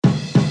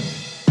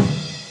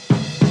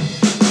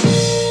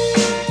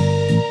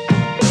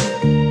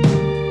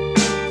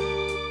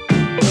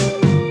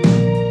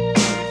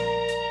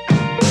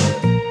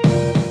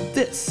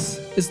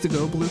is the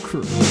Go Blue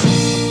Crew.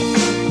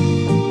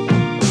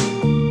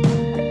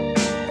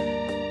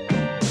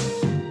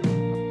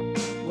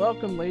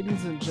 Welcome,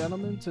 ladies and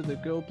gentlemen, to the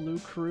Go Blue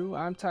Crew.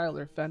 I'm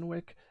Tyler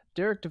Fenwick.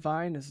 Derek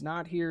Devine is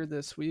not here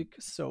this week,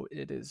 so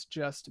it is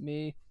just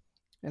me.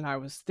 And I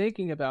was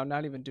thinking about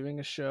not even doing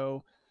a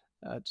show,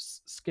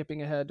 just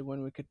skipping ahead to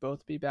when we could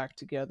both be back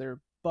together.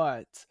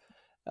 But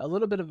a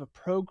little bit of a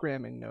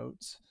programming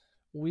note.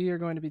 We are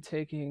going to be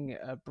taking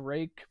a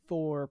break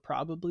for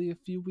probably a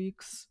few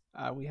weeks.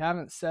 We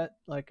haven't set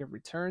like a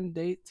return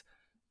date,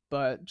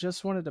 but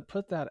just wanted to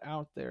put that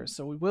out there.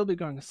 So we will be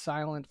going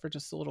silent for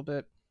just a little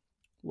bit.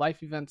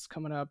 Life events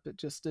coming up. It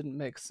just didn't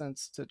make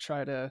sense to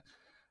try to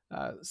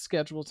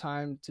schedule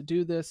time to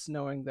do this,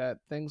 knowing that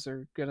things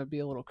are going to be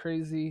a little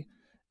crazy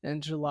in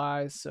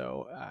July.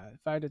 So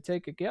if I had to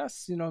take a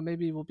guess,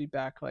 maybe we'll be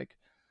back like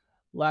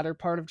latter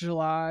part of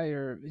July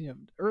or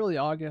early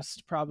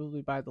August,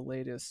 probably by the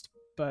latest.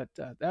 But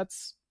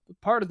that's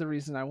part of the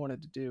reason I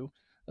wanted to do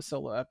a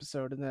solo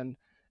episode. And then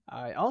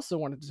I also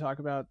wanted to talk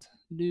about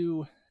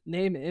new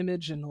name,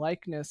 image, and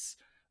likeness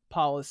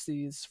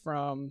policies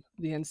from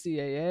the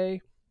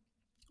NCAA.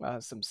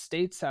 Some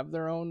states have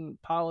their own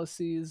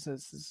policies.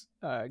 This is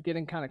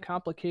getting kind of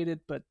complicated,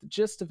 but the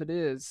gist of it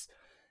is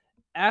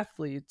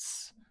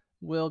athletes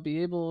will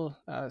be able,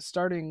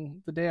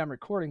 starting the day I'm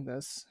recording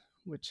this,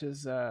 which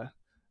is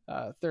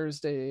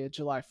Thursday,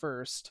 July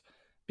 1st,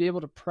 be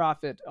able to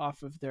profit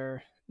off of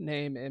their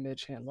name,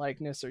 image, and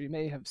likeness, or you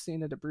may have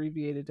seen it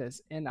abbreviated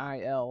as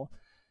NIL.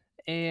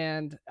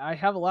 And I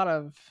have a lot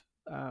of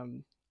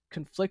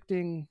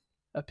conflicting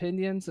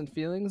opinions and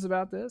feelings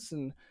about this.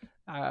 And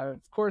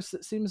of course,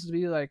 it seems to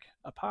be like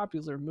a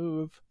popular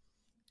move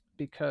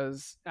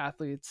because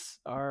athletes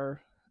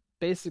are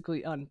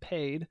basically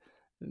unpaid,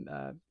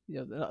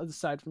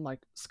 aside from like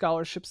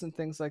scholarships and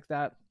things like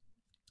that.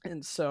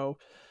 And so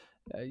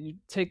you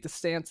take the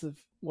stance of,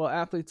 well,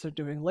 athletes are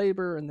doing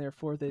labor and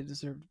therefore they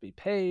deserve to be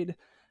paid.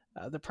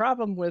 The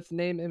problem with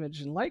name,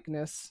 image, and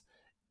likeness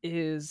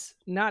is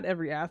not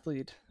every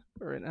athlete,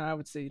 and I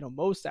would say,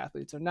 most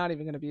athletes are not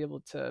even going to be able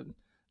to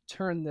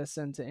turn this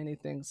into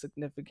anything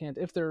significant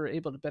if they're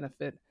able to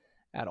benefit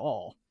at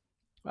all.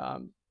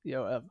 A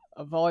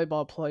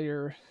volleyball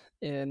player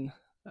in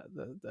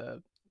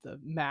the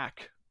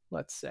MAC,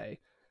 let's say,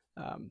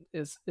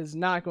 is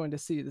not going to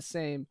see the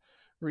same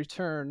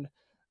return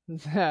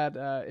that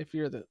if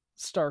you're the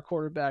star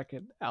quarterback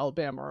at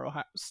Alabama or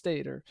Ohio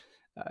State or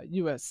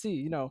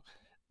USC.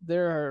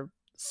 There are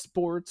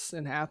sports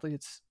and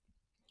athletes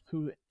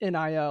who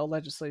NIL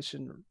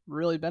legislation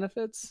really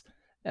benefits,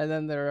 and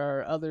then there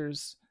are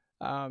others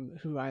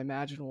who I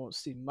imagine won't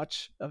see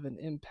much of an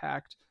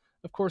impact.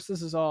 Of course,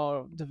 this is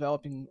all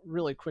developing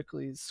really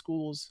quickly.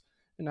 Schools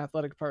and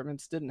athletic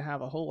departments didn't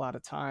have a whole lot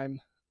of time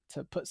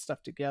to put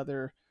stuff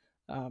together,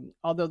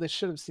 although they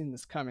should have seen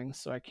this coming.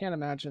 So I can't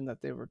imagine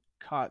that they were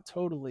caught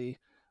totally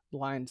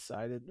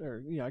blindsided,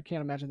 or I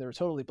can't imagine they were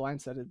totally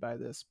blindsided by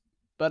this.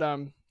 But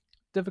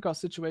difficult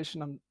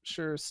situation, I'm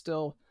sure,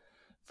 still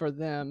for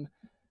them.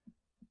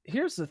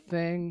 Here's the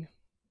thing: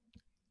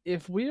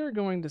 if we are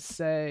going to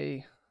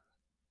say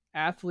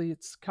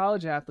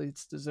college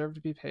athletes deserve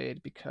to be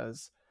paid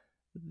because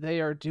they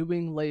are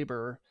doing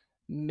labor,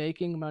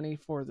 making money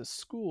for the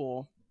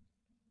school,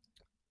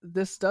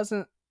 this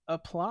doesn't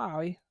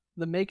apply.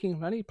 The making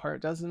money part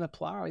doesn't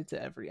apply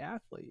to every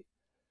athlete.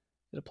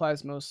 It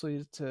applies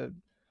mostly to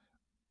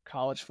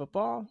college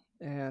football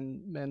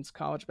and men's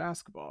college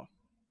basketball.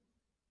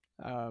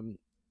 And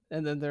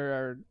then there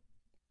are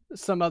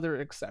some other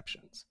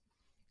exceptions.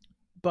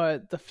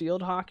 But the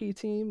field hockey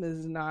team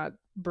is not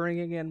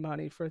bringing in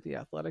money for the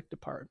athletic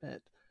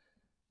department.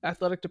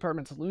 Athletic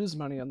departments lose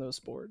money on those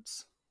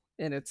sports,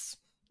 and it's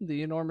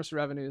the enormous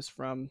revenues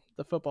from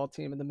the football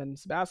team and the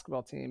men's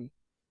basketball team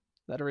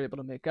that are able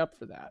to make up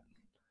for that.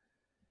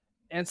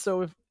 And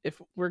so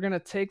if we're going to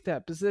take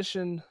that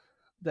position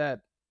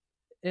that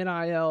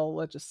NIL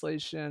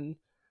legislation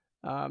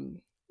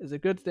is a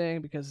good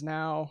thing because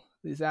now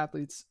these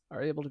athletes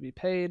are able to be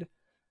paid,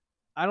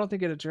 I don't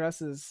think it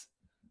addresses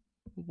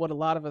what a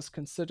lot of us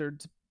considered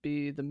to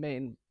be the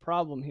main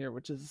problem here,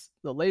 which is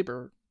the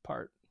labor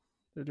part.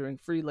 They're doing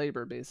free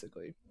labor,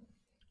 basically.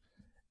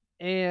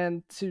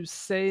 And to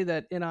say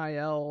that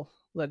NIL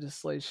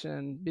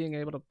legislation, being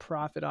able to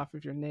profit off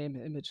of your name,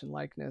 image, and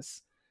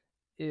likeness,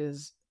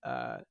 is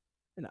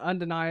an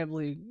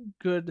undeniably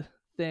good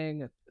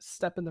thing, a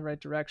step in the right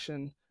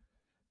direction.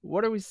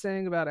 What are we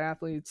saying about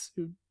athletes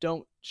who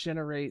don't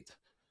generate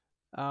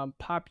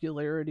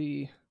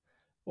popularity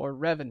or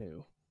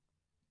revenue,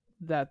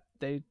 that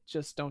they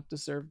just don't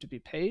deserve to be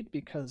paid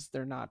because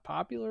they're not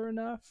popular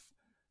enough,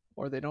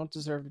 or they don't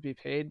deserve to be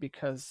paid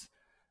because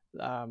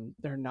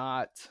they're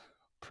not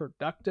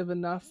productive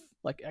enough,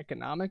 like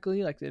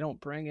economically, like they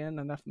don't bring in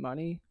enough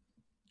money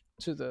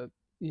to the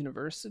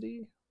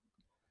university?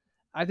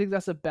 I think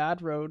that's a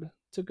bad road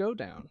to go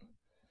down.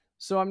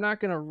 So I'm not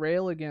going to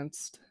rail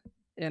against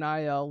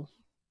NIL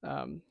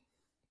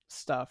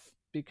stuff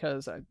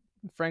because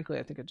frankly,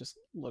 I think it just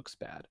looks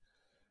bad.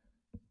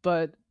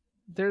 But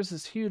there's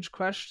this huge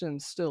question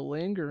still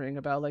lingering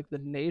about like the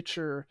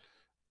nature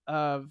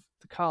of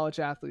the college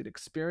athlete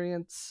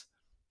experience,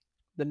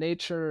 the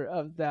nature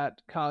of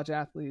that college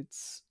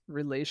athlete's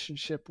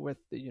relationship with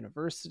the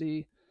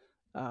university.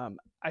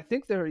 I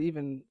think there are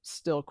even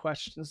still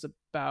questions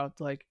about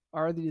like,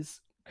 are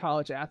these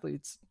college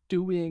athletes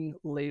doing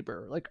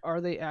labor? Like,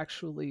 are they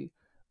actually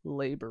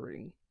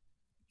laboring?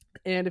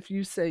 And if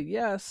you say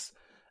yes,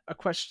 a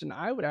question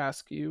I would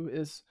ask you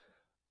is,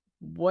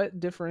 what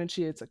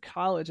differentiates a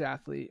college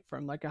athlete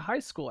from like a high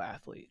school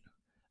athlete?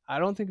 I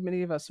don't think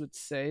many of us would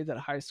say that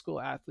high school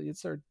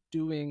athletes are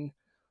doing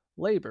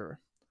labor.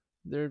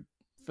 They're,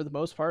 for the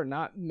most part,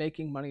 not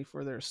making money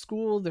for their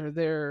school. They're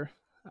there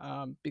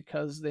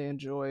because they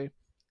enjoy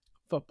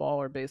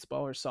football or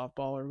baseball or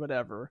softball or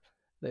whatever.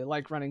 They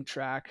like running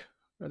track,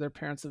 or their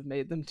parents have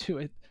made them do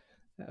it,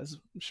 as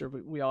I'm sure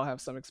we all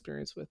have some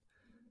experience with.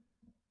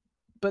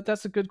 But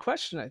that's a good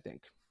question, I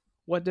think.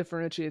 What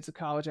differentiates a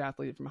college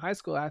athlete from a high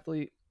school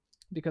athlete?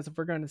 Because if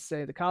we're going to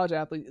say the college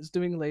athlete is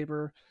doing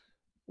labor,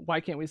 why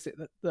can't we say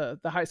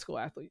that the high school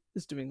athlete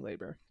is doing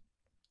labor?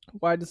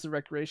 Why does the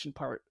recreation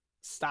part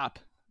stop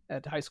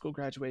at high school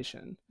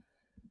graduation?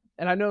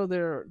 And I know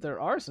there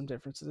are some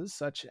differences,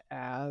 such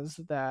as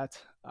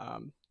that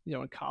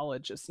in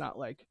college it's not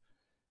like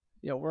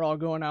we're all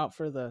going out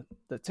for the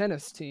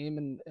tennis team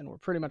and we're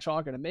pretty much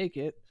all going to make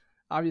it.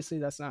 Obviously,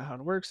 that's not how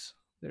it works.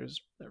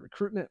 There's a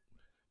recruitment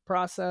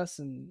process,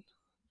 and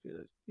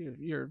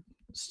you're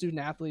a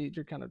student athlete.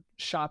 You're kind of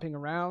shopping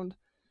around.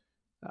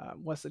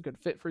 What's a good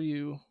fit for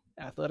you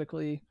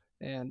athletically,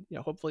 and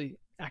hopefully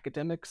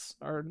academics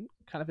are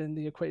kind of in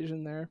the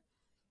equation there.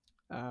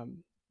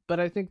 But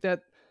I think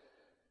that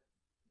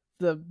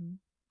the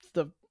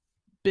the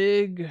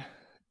big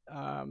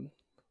um,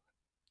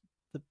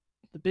 the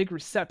the big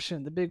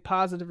reception, the big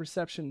positive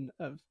reception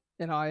of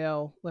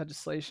NIL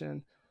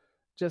legislation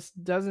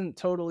just doesn't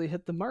totally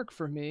hit the mark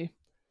for me.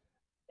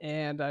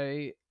 And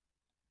I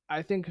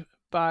think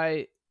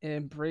by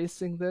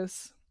embracing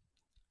this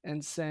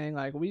and saying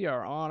like we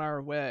are on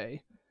our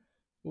way,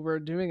 we're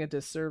doing a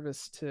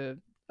disservice to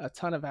a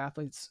ton of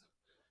athletes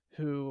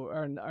who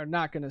are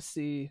not going to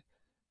see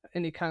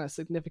any kind of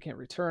significant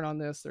return on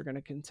this. They're going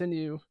to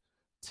continue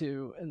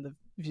to, in the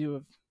view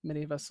of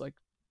many of us, like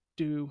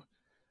do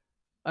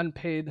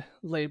unpaid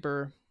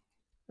labor.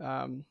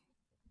 Um,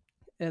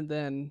 and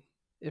then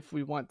if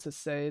we want to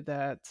say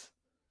that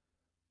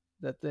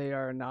they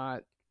are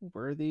not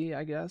worthy,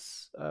 I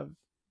guess, of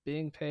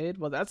being paid,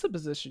 well, that's a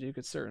position you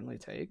could certainly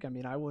take. I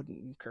mean, I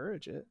wouldn't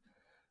encourage it,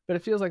 but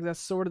it feels like that's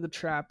sort of the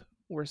trap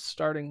we're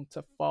starting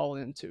to fall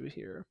into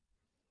here.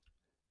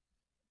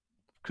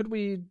 Could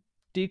we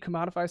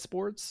decommodify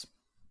sports,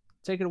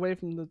 take it away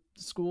from the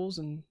schools,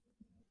 and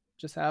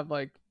just have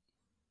like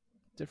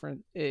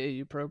different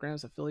AAU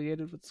programs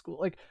affiliated with the school?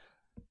 Like,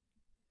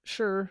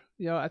 sure,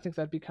 I think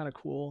that'd be kind of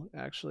cool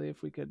actually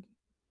if we could,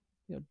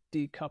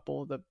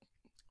 decouple the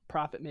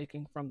profit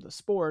making from the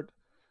sport.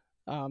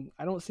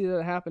 I don't see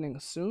that happening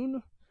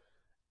soon.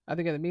 I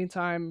think in the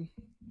meantime,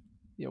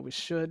 we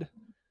should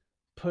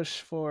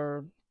push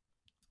for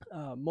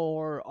a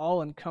more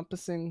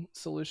all-encompassing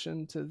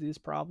solution to these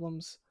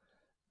problems.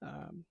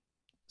 Um,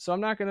 so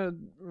I'm not going to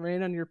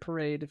rain on your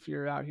parade if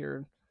you're out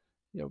here,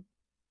 you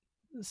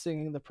know,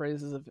 singing the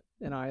praises of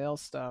NIL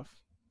stuff.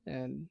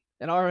 And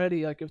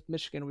already, like with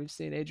Michigan, we've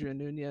seen Adrian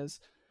Nunez.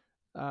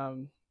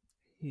 Um,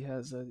 he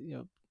has a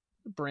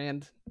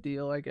brand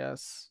deal, I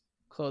guess,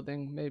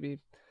 clothing maybe.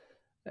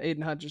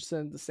 Aiden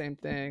Hutchinson, the same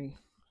thing.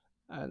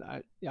 And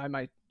I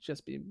might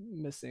just be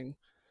missing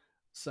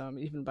some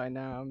even by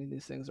now. I mean,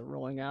 these things are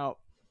rolling out.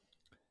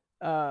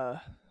 Uh,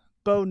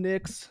 Bo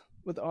Nix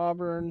with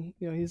Auburn,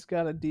 he's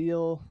got a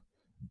deal.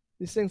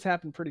 These things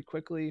happen pretty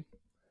quickly.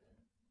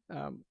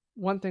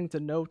 One thing to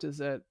note is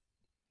that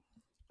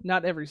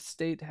not every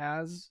state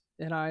has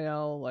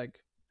NIL, like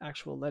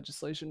actual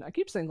legislation. I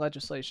keep saying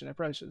legislation. I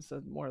probably should have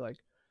said more like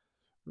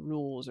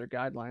rules or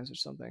guidelines or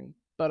something.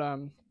 But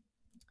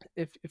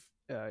if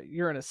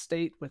you're in a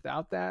state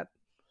without that,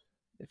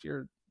 if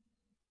your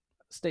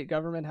state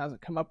government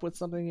hasn't come up with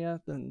something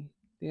yet, then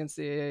the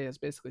NCAA has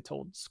basically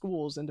told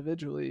schools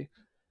individually,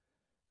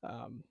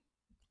 um,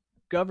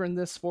 govern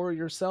this for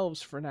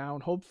yourselves for now,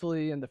 and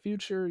hopefully in the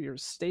future your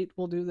state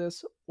will do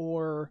this,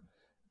 or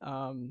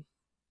um,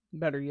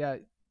 better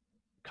yet,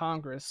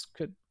 Congress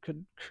could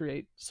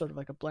create sort of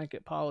like a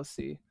blanket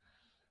policy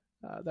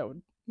that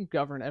would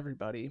govern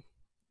everybody.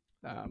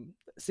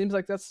 It seems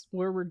like that's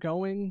where we're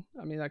going.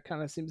 I mean, that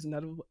kind of seems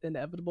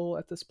inevitable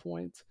at this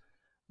point.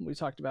 We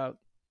talked about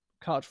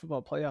college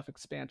football playoff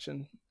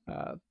expansion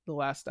the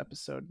last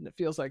episode, and it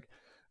feels like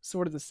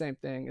sort of the same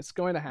thing. It's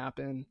going to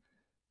happen,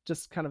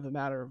 just kind of a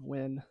matter of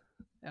when.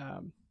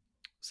 Um,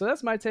 so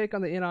that's my take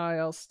on the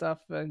NIL stuff.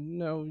 I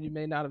know you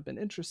may not have been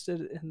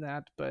interested in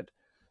that, but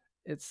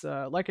it's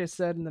like I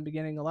said in the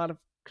beginning, a lot of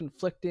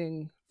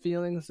conflicting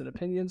feelings and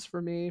opinions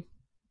for me,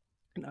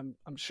 and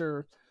I'm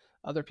sure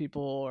other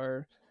people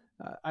are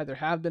either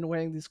have been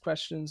weighing these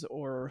questions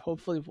or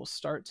hopefully will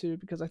start to,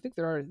 because I think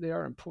they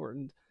are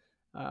important.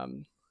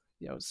 Um,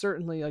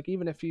 certainly, like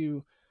even if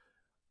you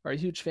are a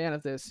huge fan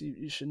of this,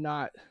 you should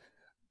not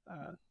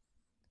uh,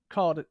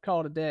 call it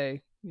a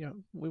day.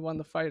 We won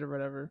the fight or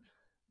whatever.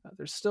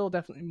 There's still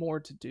definitely more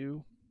to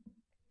do.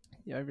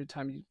 Every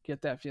time you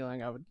get that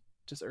feeling, I would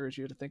just urge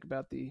you to think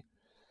about the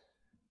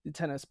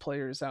tennis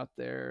players out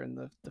there and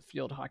the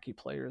field hockey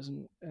players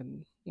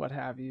and what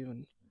have you,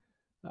 and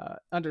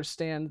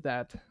understand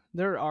that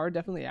there are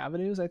definitely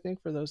avenues, I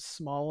think, for those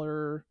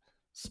smaller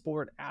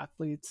sport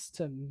athletes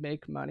to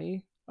make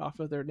money off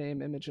of their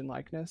name, image, and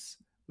likeness.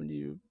 When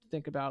you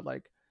think about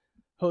like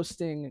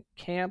hosting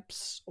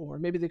camps, or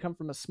maybe they come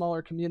from a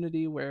smaller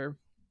community where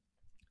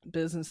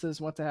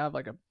businesses want to have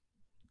like a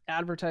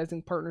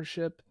advertising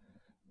partnership.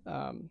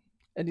 Um,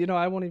 and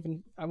I won't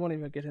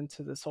even get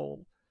into this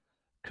whole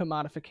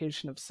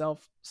commodification of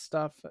self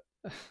stuff.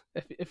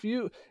 If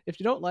you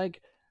don't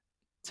like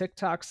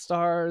TikTok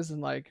stars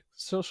and like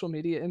social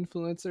media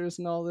influencers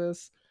and all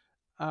this,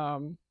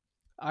 um,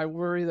 I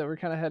worry that we're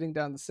kind of heading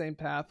down the same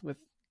path with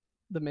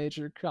the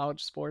major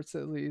college sports,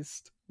 at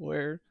least,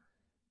 where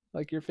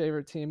like your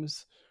favorite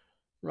team's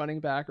running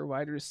back or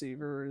wide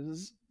receiver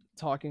is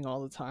talking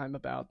all the time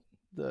about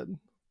the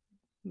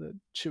the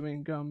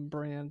chewing gum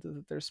brand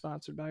that they're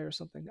sponsored by or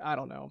something. I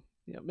don't know.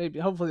 Maybe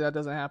hopefully that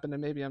doesn't happen,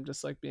 and maybe I'm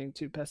just like being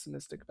too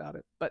pessimistic about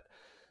it. But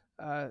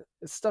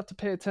it's stuff to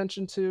pay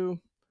attention to.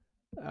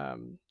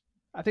 Um,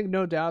 I think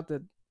no doubt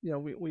that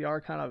we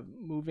are kind of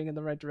moving in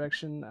the right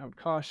direction. I would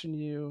caution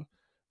you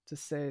to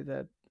say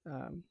that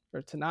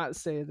or to not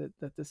say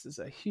that this is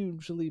a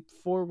huge leap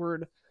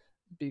forward,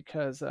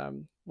 because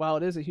while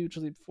it is a huge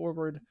leap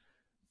forward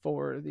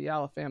for the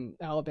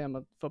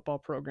Alabama football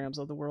programs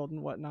of the world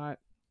and whatnot,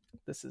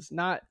 this is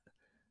not,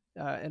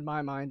 in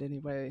my mind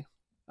anyway,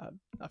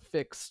 a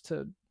fix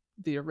to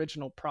the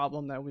original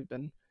problem that we've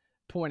been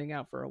pointing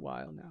out for a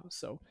while now.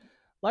 So,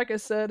 like I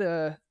said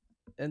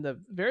in the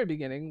very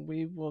beginning,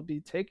 we will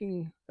be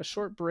taking a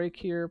short break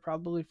here,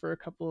 probably for a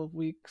couple of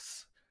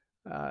weeks,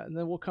 and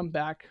then we'll come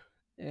back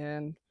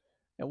and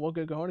we'll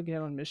get going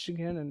again on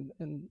Michigan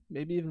and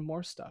maybe even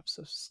more stuff.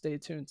 So stay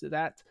tuned to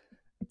that.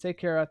 Take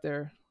care out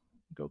there.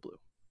 Go Blue.